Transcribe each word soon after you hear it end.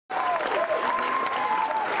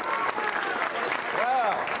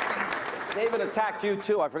David attacked you,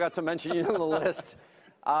 too. I forgot to mention you on the list.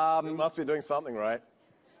 You must be doing something right.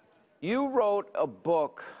 You wrote a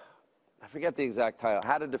book, I forget the exact title,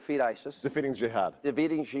 How to Defeat ISIS. Defeating Jihad.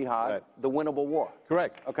 Defeating Jihad, right. The Winnable War.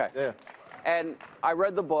 Correct. Okay. Yeah. And I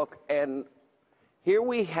read the book, and here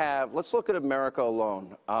we have, let's look at America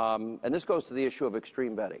alone. And this goes to the issue of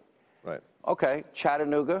extreme betting. Right. Okay,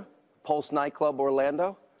 Chattanooga, Pulse nightclub,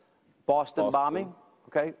 Orlando, Boston bombing,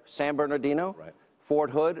 okay, San Bernardino, right. Fort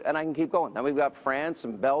Hood, and I can keep going. Now we've got France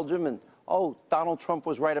and Belgium, and oh, Donald Trump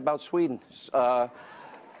was right about Sweden.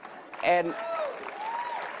 And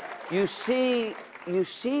you see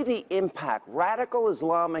the impact. Radical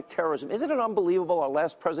Islamic terrorism. Isn't it unbelievable our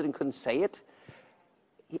last president couldn't say it?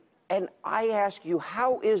 And I ask you,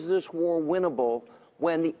 how is this war winnable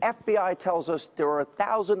when the FBI tells us there are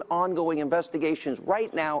 1,000 ongoing investigations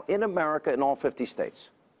right now in America in all 50 states?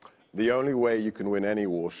 The only way you can win any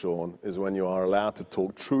war, Sean, is when you are allowed to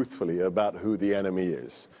talk truthfully about who the enemy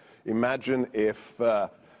is. Imagine if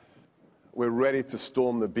we're ready to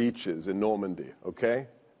storm the beaches in Normandy, okay?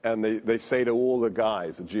 And they say to all the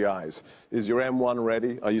guys, the GIs, is your M1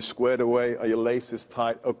 ready? Are you squared away? Are your laces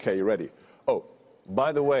tight? Okay, you're ready. Oh,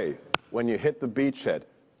 by the way, when you hit the beachhead,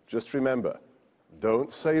 just remember, don't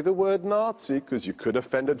say the word Nazi because you could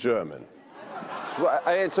offend a German. Well,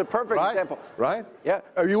 it's a perfect example. Right? Yeah.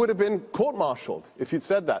 You would have been court-martialed if you'd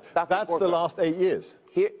said that. That's the last 8 years.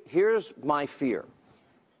 Here's my fear.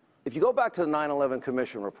 If you go back to the 9/11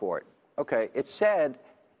 Commission report, okay, it said,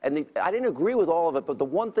 and I didn't agree with all of it, but the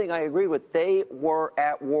one thing I agree with, they were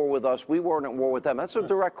at war with us. We weren't at war with them. That's a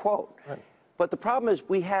direct quote. Right. But the problem is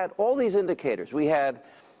we had all these indicators. We had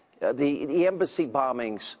the embassy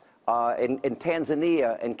bombings in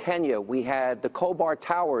Tanzania and Kenya. We had the Khobar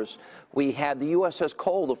Towers. We had the USS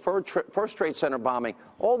Cole, the First Trade Center bombing.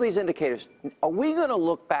 All these indicators. Are we going to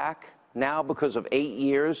look back now because of 8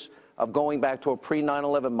 years of going back to a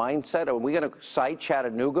pre-9/11 mindset? Are we going to cite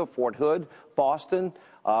Chattanooga, Fort Hood, Boston,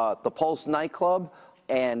 the Pulse nightclub,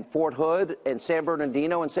 and Fort Hood and San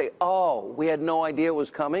Bernardino and say, oh, we had no idea it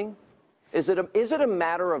was coming? Is it a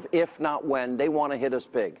matter of if, not when, they want to hit us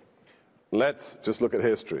big? Let's just look at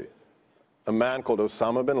history. A man called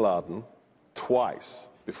Osama bin Laden, twice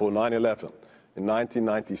before 9/11, in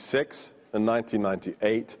 1996 and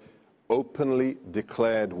 1998, openly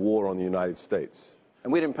declared war on the United States.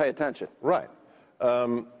 And we didn't pay attention. Right.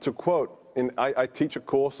 To quote, I teach a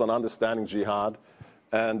course on understanding jihad,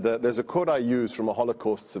 and there's a quote I use from a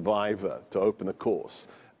Holocaust survivor to open the course.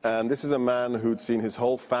 And this is a man who'd seen his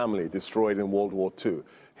whole family destroyed in World War II.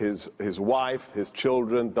 His wife, his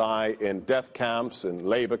children die in death camps and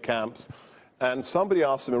labor camps. And somebody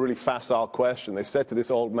asked him a really facile question. They said to this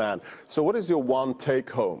old man, so what is your one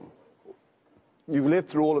take-home? You've lived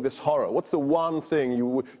through all of this horror. What's the one thing you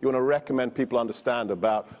want to recommend people understand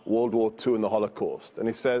about World War II and the Holocaust? And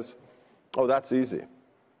he says, oh, that's easy.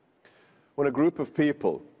 When a group of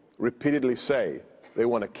people repeatedly say they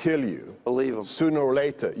want to kill you, believe them. Sooner or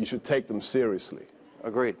later, you should take them seriously.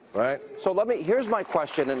 Agreed. Right? So here's my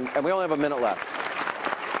question, and we only have a minute left.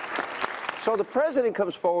 So the president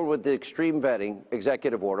comes forward with the extreme vetting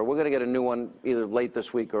executive order. We're going to get a new one either late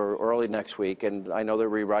this week or early next week, and I know they're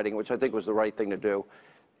rewriting, which I think was the right thing to do,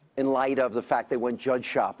 in light of the fact they went judge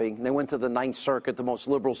shopping. And they went to the Ninth Circuit, the most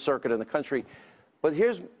liberal circuit in the country. But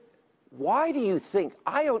why do you think,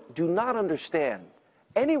 I do not understand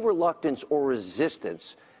any reluctance or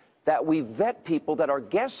resistance that we vet people that are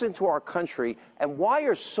guests into our country, and why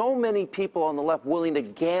are so many people on the left willing to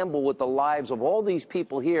gamble with the lives of all these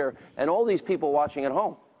people here and all these people watching at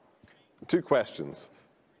home? Two questions.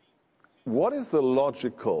 What is the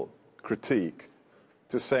logical critique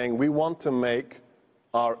to saying we want to make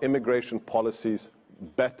our immigration policies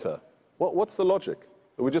better? What's the logic?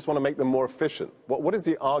 We just want to make them more efficient. What is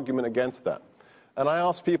the argument against that? And I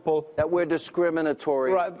ask people... that we're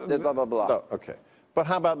discriminatory, right, blah, blah, blah. No, okay. But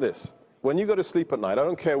how about this? When you go to sleep at night, I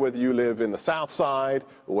don't care whether you live in the South Side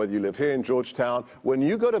or whether you live here in Georgetown, when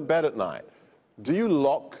you go to bed at night, do you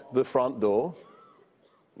lock the front door?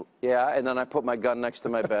 Yeah, and then I put my gun next to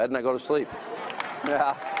my bed and I go to sleep.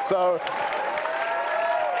 Yeah. So,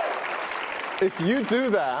 if you do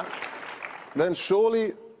that, then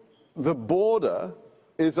surely the border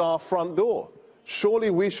is our front door. Surely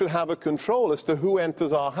we should have a control as to who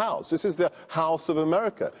enters our house. This is the house of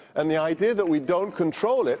America. And the idea that we don't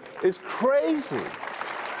control it is crazy.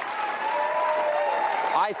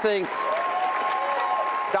 I think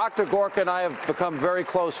Dr. Gorka and I have become very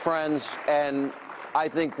close friends, and I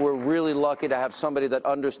think we're really lucky to have somebody that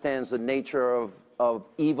understands the nature of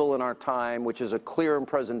evil in our time, which is a clear and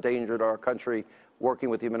present danger to our country, working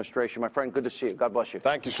with the administration. My friend, good to see you. God bless you.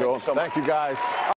 Thank you, Sean. Thank you so much. Thank you, guys.